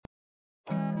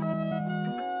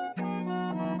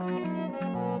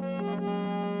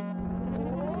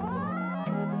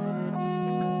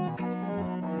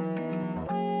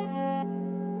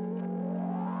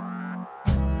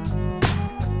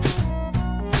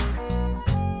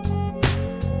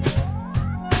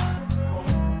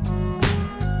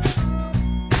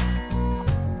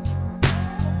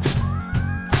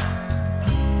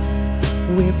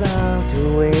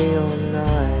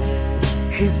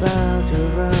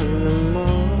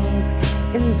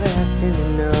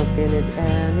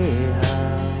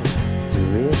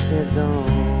his own.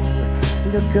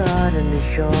 The garden is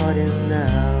short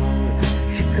enough.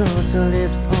 She calls her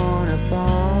lips on a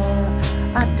bar.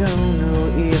 I don't know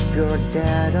if you're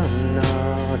dead or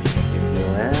not, if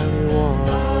you're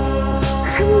anyone.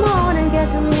 Come on and get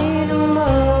to me the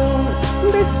moon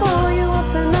before you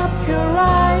open up your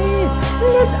eyes.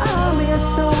 This army has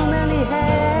so many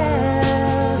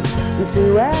hands to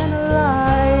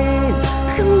analyze.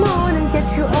 Come on and get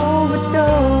your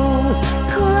overdose,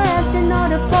 caressing all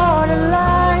the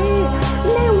borderline.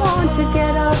 They want to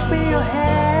get up in your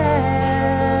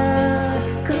head,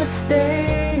 'cause they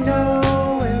know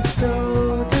and so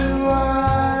do I.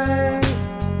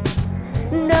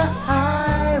 The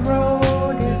high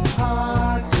road is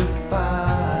hard to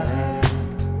find,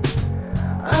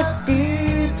 a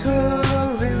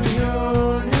detour in your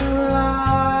new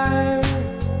life.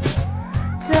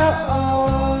 Tell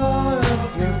all of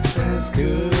your friends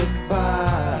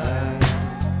goodbye.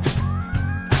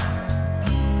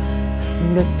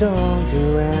 The dawn to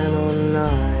end on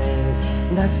night,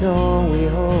 that's all we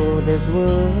hold as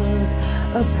words.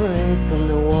 A break from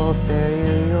the warfare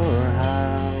in your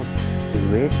house, to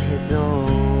risk his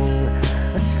own.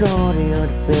 A sorry or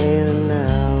the bailing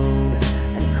out,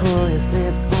 and call his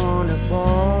lips on the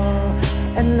ball.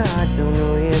 And I don't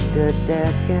know if the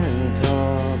dead can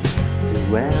talk to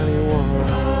anyone.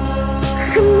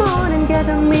 Come on and get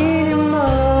a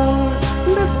minimum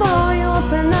before you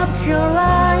open up your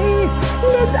eyes.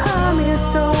 This army has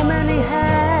so many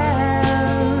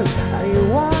hands. You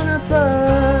wanna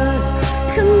burst?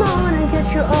 Come on and get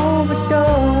your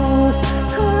overdose,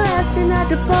 caressing at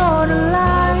the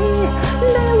borderline.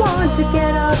 They want to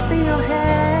get up in your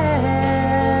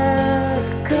head,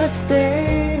 'cause they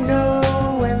know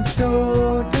and so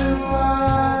do I.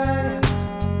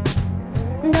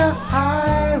 The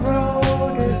high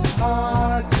road is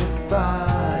hard to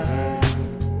find,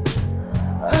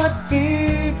 a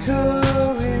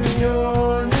detour in your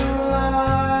new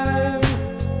life.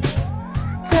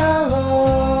 Tell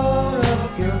all of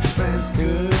your friends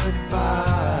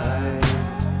goodbye.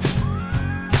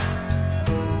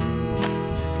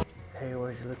 Hey,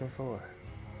 what you looking for?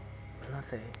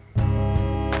 Nothing.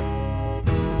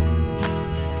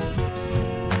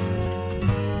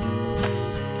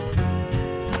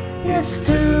 It's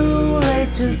too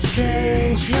late to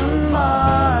change your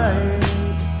mind.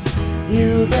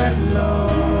 You get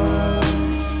lost,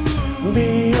 be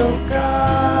your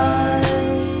guide.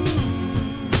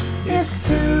 It's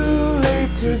too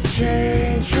late to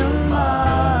change your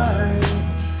mind.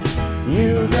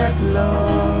 You get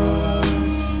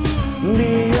lost,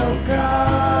 be your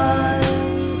guide.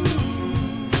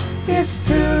 It's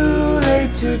too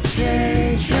late to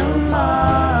change your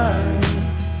mind.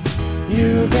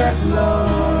 You get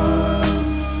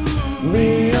lost, be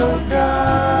your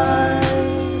guide.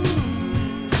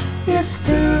 It's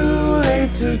too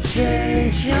late to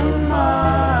change your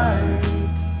mind.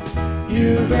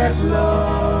 You get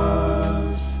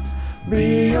lost, be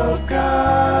your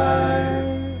guide.